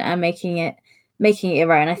game and making it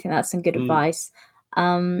your own. I think that's some good advice.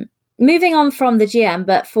 Moving on from the GM,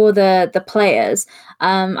 but for the players,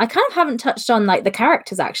 I kind of haven't touched on like the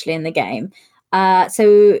characters actually in the game.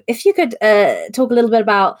 So if you could talk a little bit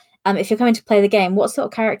about if you're coming to play the game, what sort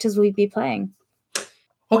of characters will you be playing?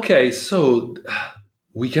 Okay, so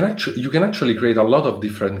you can actually create a lot of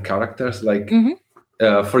different characters. Like,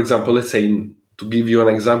 for example, let's say, to give you an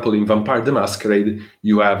example, in Vampire the Masquerade,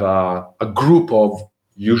 you have a group of,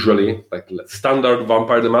 usually, like standard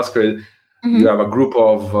Vampire the Masquerade, you have a group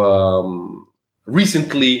of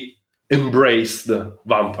recently embraced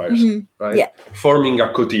vampires, right? Yeah. Forming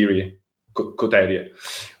a coterie.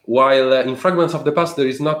 While in Fragments of the Past, there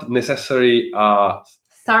is not necessarily a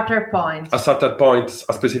starter point, a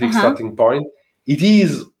specific starting point.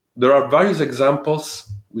 There are various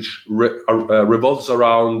examples which revolves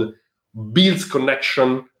around builds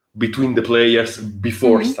connection between the players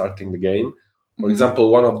before starting the game. For example,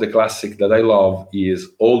 one of the classic that I love is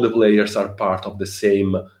all the players are part of the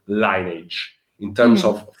same lineage. In terms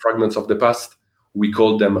of Fragments of the Past, we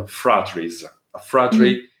call them phratries. A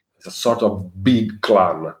phratry is a sort of big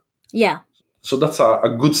clan. Yeah. So that's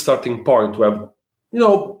a good starting point to have,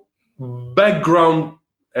 background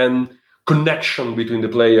and connection between the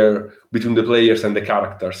players and the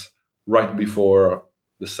characters right before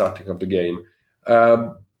the starting of the game.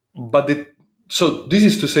 So this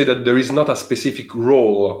is to say that there is not a specific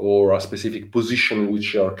role or a specific position in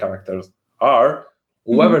which your characters are.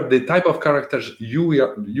 However, the type of characters you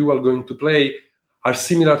are going to play are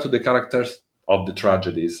similar to the characters of the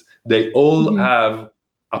tragedies. They all have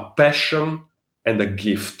a passion and a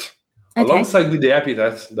gift. Okay. Alongside with the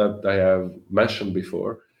epithets that I have mentioned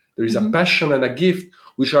before, there is a passion and a gift,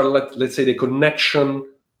 which are, let's say, the connection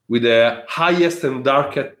with the highest and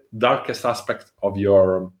darkest aspect of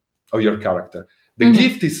your character. The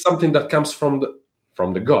gift is something that comes from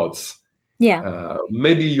the gods. Yeah.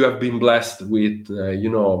 Maybe you have been blessed with,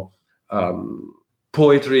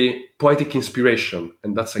 poetic inspiration,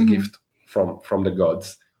 and that's a gift from the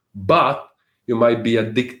gods. But you might be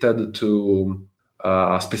addicted to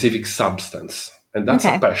a specific substance, and that's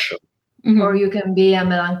a passion. Or you can be a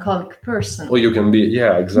melancholic person. Or you can be,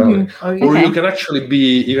 exactly. Or you can actually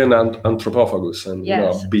be even an anthropophagus and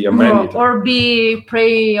be a man-eater. Or be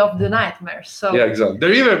prey of the nightmares. So yeah, exactly.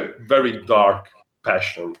 They're even very dark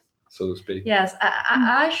passion, so to speak. Yes,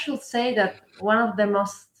 I should say that one of the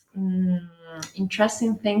most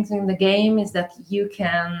interesting things in the game is that you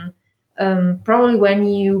can probably, when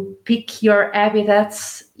you pick your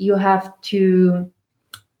epithets, you have to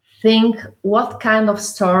think what kind of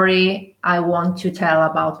story I want to tell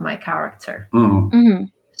about my character.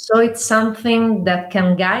 So it's something that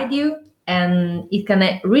can guide you, and it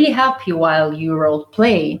can really help you while you role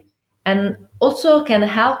play, and also can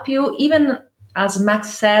help you, even as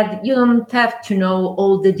Max said, you don't have to know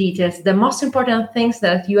all the details. The most important thing is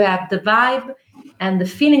that you have the vibe and the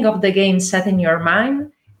feeling of the game set in your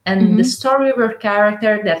mind, and the story of your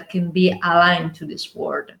character that can be aligned to this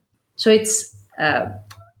world. So it's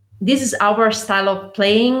this is our style of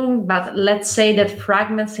playing, but let's say that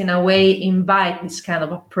Fragments in a way invite this kind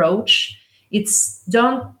of approach. It's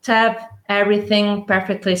don't have everything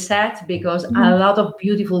perfectly set, because a lot of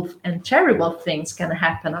beautiful and terrible things can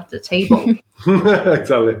happen at the table.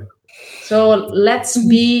 Exactly. So let's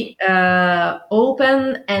be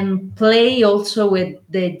open and play also with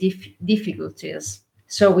the difficulties.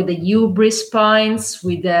 So with the hubris points,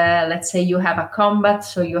 with the, let's say you have a combat,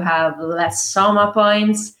 so you have less soma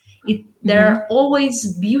points. There are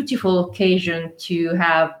always beautiful occasion to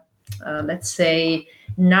have, let's say,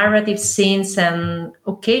 narrative scenes and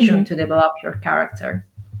occasion to develop your character.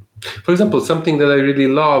 For example, something that I really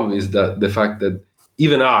love is that the fact that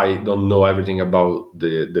even I don't know everything about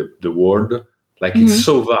the world. Like it's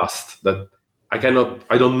so vast that I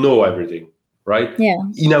don't know everything, right? Yeah.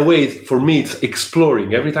 In a way, for me, it's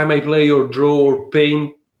exploring. Every time I play or draw or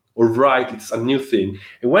paint or write, it's a new thing.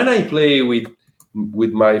 And when I play with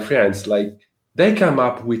my friends, like they come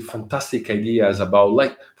up with fantastic ideas about,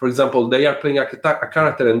 like, for example, they are playing a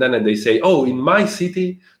character and then they say, oh, in my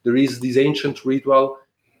city, there is this ancient ritual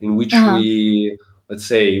in which we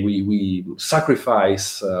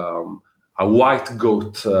sacrifice a white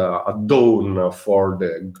goat at dawn for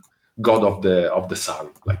the god of the sun,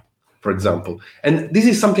 like, for example. And this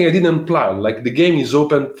is something I didn't plan. Like, the game is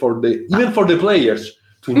open even for the players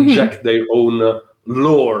to inject their own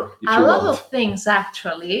lore. A lot of things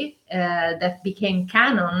actually that became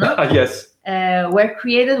canon yes, were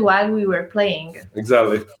created while we were playing.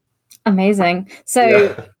 Exactly. Amazing.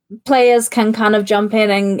 So players can kind of jump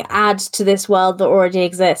in and add to this world that already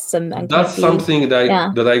exists, and that's something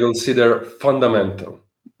that I consider fundamental.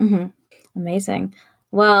 Amazing.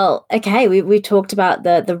 Well, okay, we talked about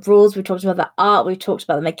the rules, we talked about the art, we talked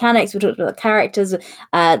about the mechanics, we talked about the characters,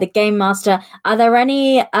 the game master. Is there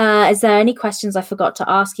any questions I forgot to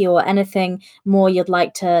ask you, or anything more you'd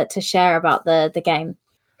like to share about the game?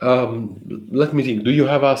 Let me think. Do you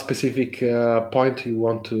have a specific point you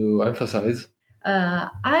want to emphasize?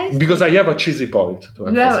 Because I have a cheesy point to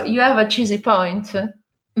emphasize. You have a cheesy point.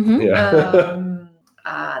 Yeah.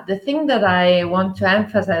 The thing that I want to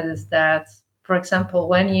emphasize is that, for example,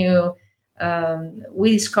 when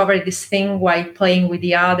we discovered this thing while playing with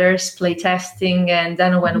the others, play testing, and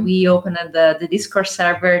then when we opened the Discord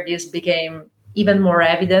server, this became even more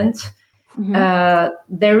evident.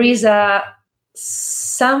 There is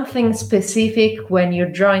something specific when you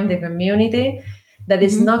join the community that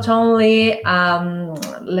is not only, a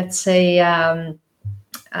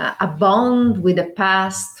bond with the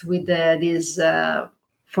past, with these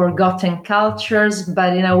forgotten cultures,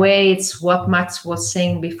 but in a way it's what Max was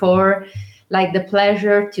saying before, like the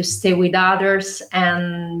pleasure to stay with others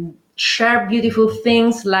and share beautiful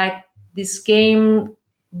things. Like, this game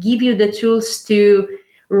give you the tools to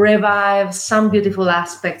revive some beautiful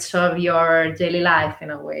aspects of your daily life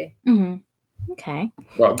in a way. Okay.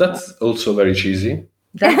 Well, that's also very cheesy.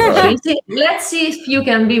 That's cheesy. Let's see if you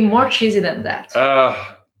can be more cheesy than that.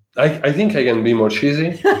 I think I can be more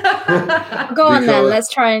cheesy. Go on then, let's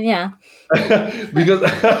try and because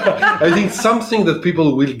I think something that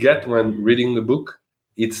people will get when reading the book,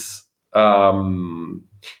 it's the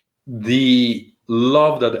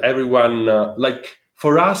love that everyone, like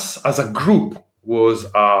for us as a group, was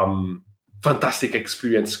fantastic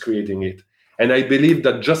experience creating it. And I believe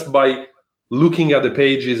that just by looking at the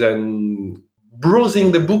pages and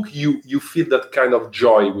browsing the book, you feel that kind of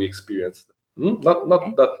joy we experienced. Not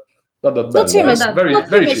that bad. Not too much. Very, not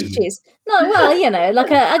very too much cheesy. cheese. No, well,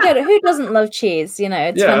 like I get it. Who doesn't love cheese?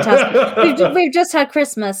 It's fantastic. We've just had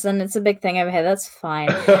Christmas, and it's a big thing over here. That's fine.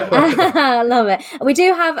 I love it. We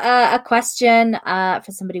do have a question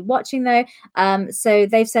for somebody watching, though. So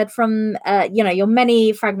they've said, from your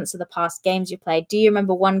many Fragments of the Past games you played, do you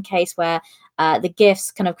remember one case where the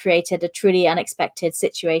gifts kind of created a truly unexpected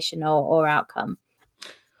situation or outcome?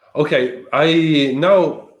 Okay,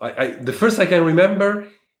 the first I can remember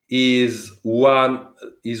is when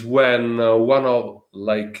one of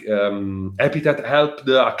Epithet helped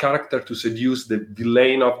a character to seduce the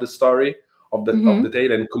villain of the story of the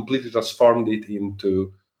tale and completely transformed it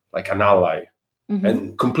into like an ally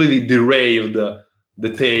and completely derailed the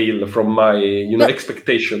tale from my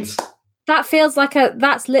expectations. That feels like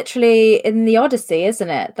that's literally in the Odyssey, isn't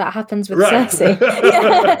it? That happens with Cersei.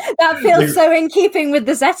 That feels so in keeping with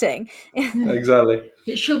the setting. Exactly.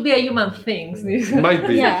 It should be a human thing. Might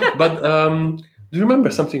be. But do you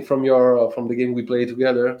remember something from the game we played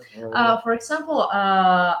together? For example,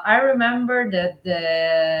 I remember that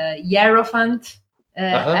the Hierophant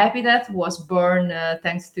Epithet was born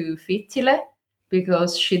thanks to Fittile,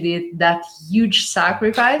 because she did that huge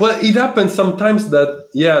sacrifice. Well, it happens sometimes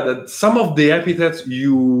that some of the epithets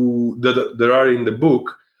that are in the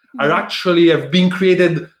book are actually have been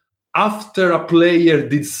created after a player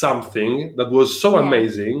did something that was so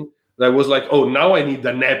amazing that I was like, oh, now I need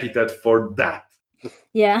an epithet for that.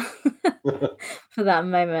 Yeah, for that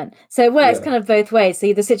moment. So it works kind of both ways.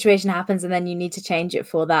 So the situation happens and then you need to change it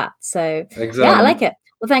for that. So exactly. Yeah, I like it.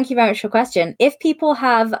 Well, thank you very much for your question. If people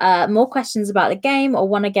have more questions about the game or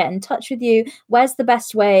want to get in touch with you, where's the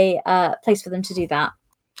best place for them to do that?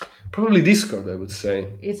 Probably Discord, I would say.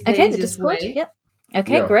 It's the Discord. Yep.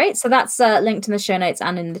 Okay, great. So that's linked in the show notes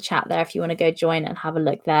and in the chat there if you want to go join and have a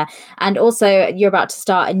look there. And also, you're about to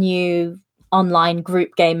start a new online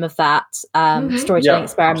group game of that storytelling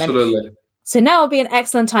experiment. Absolutely. So now will be an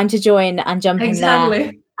excellent time to join and jump in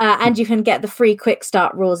there And you can get the free quick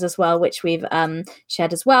start rules as well, which we've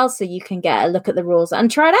shared as well. So you can get a look at the rules and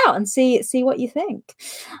try it out and see what you think.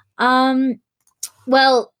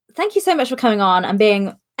 Well, thank you so much for coming on and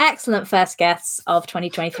being excellent first guests of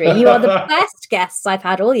 2023. You are the best guests I've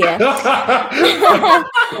had all year. You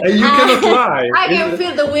cannot lie. I can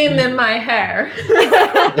feel the wind in my hair.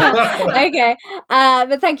 Okay.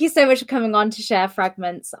 But thank you so much for coming on to share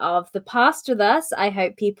fragments of the past with us. I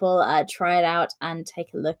hope people try it out and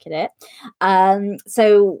take a look at it.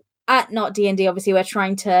 So at Not D&D, obviously, we're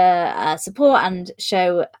trying to support and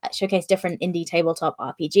showcase different indie tabletop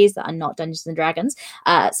RPGs that are not Dungeons and Dragons.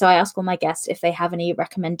 So I ask all my guests if they have any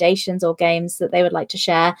recommendations or games that they would like to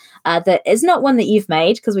share that is not one that you've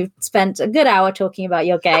made, because we've spent a good hour talking about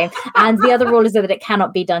your game. And the other rule is that it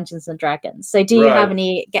cannot be Dungeons and Dragons. So do you have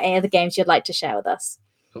any other games you'd like to share with us?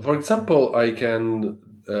 So for example, I can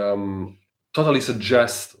totally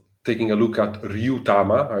suggest taking a look at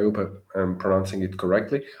Ryutama. I hope I'm pronouncing it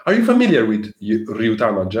correctly. Are you familiar with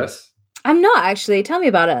Ryutama, Jess? I'm not, actually. Tell me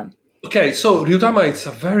about it. Okay, so Ryutama, it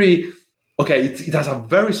has a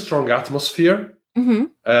very strong atmosphere,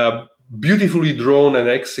 beautifully drawn and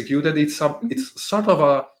executed. It's sort of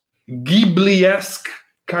a Ghibli-esque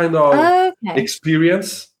kind of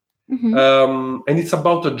experience. And it's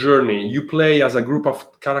about a journey. You play as a group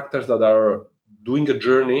of characters that are doing a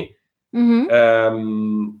journey.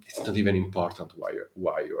 It's not even important why you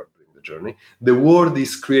are doing the journey. The world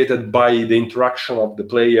is created by the interaction of the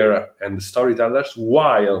player and the storytellers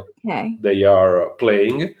while they are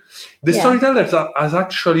playing. The storytellers has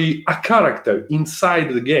actually a character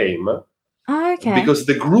inside the game, because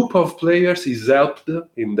the group of players is helped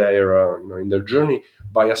in their journey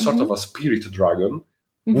by a sort of a spirit dragon,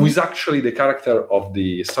 who is actually the character of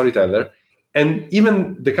the storyteller, and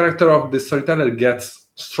even the character of the storyteller gets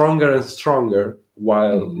stronger and stronger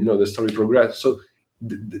while the story progresses. So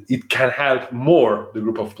it can help more the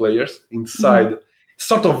group of players inside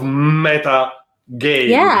sort of meta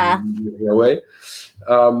game in a way.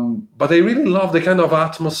 But I really love the kind of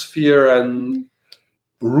atmosphere and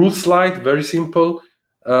rules light, very simple.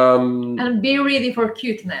 And be ready for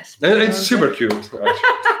cuteness. And it's super cute.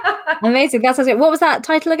 Amazing. That's great. What was that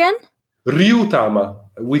title again? Ryutama.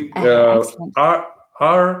 With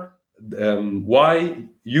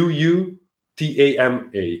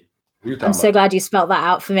YUUTAMA. I'm so glad you spelled that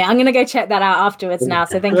out for me. I'm going to go check that out afterwards now.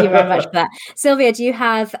 So thank you very much for that. Sylvia, do you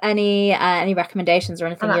have any recommendations or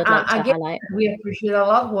anything you'd like to highlight? We appreciate a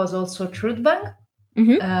lot was also Truthbang.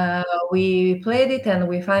 We played it and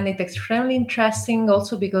we find it extremely interesting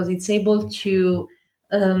also because it's able to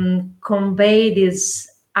convey this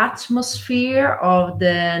atmosphere of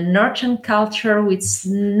the Northern culture, which is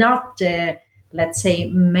not the, let's say,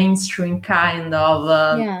 mainstream kind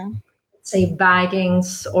of say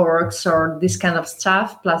Vikings, orcs, or this kind of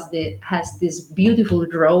stuff. Plus, it has these beautiful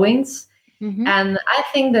drawings, and I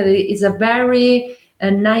think that it is a very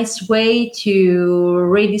nice way to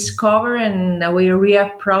rediscover and we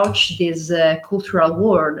reapproach this cultural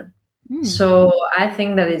world. So I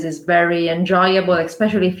think that it is very enjoyable,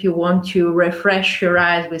 especially if you want to refresh your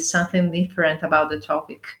eyes with something different about the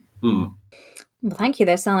topic. Well, thank you.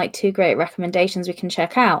 Those sound like two great recommendations we can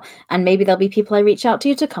check out. And maybe there'll be people I reach out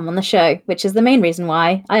to come on the show, which is the main reason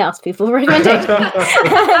why I ask people for recommendations for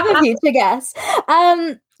future guests.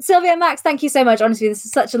 Sylvia and Max, thank you so much. Honestly, this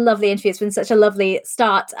is such a lovely interview. It's been such a lovely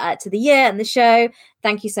start to the year and the show.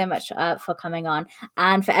 Thank you so much for coming on.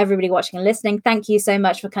 And for everybody watching and listening, thank you so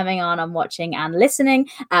much for coming on and watching and listening.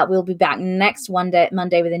 We'll be back next Monday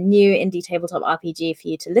with a new indie tabletop RPG for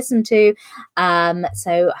you to listen to.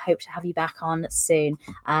 So hope to have you back on soon.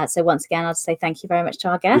 So once again, I'll just say thank you very much to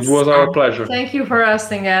our guests. It was our pleasure. Thank you for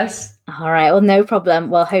hosting us. All right. Well, no problem.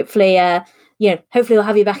 Well, hopefully we'll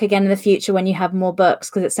have you back again in the future when you have more books,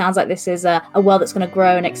 because it sounds like this is a world that's going to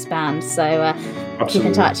grow and expand. So keep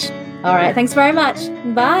in touch. All right. Thanks very much.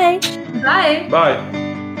 Bye. Bye. Bye.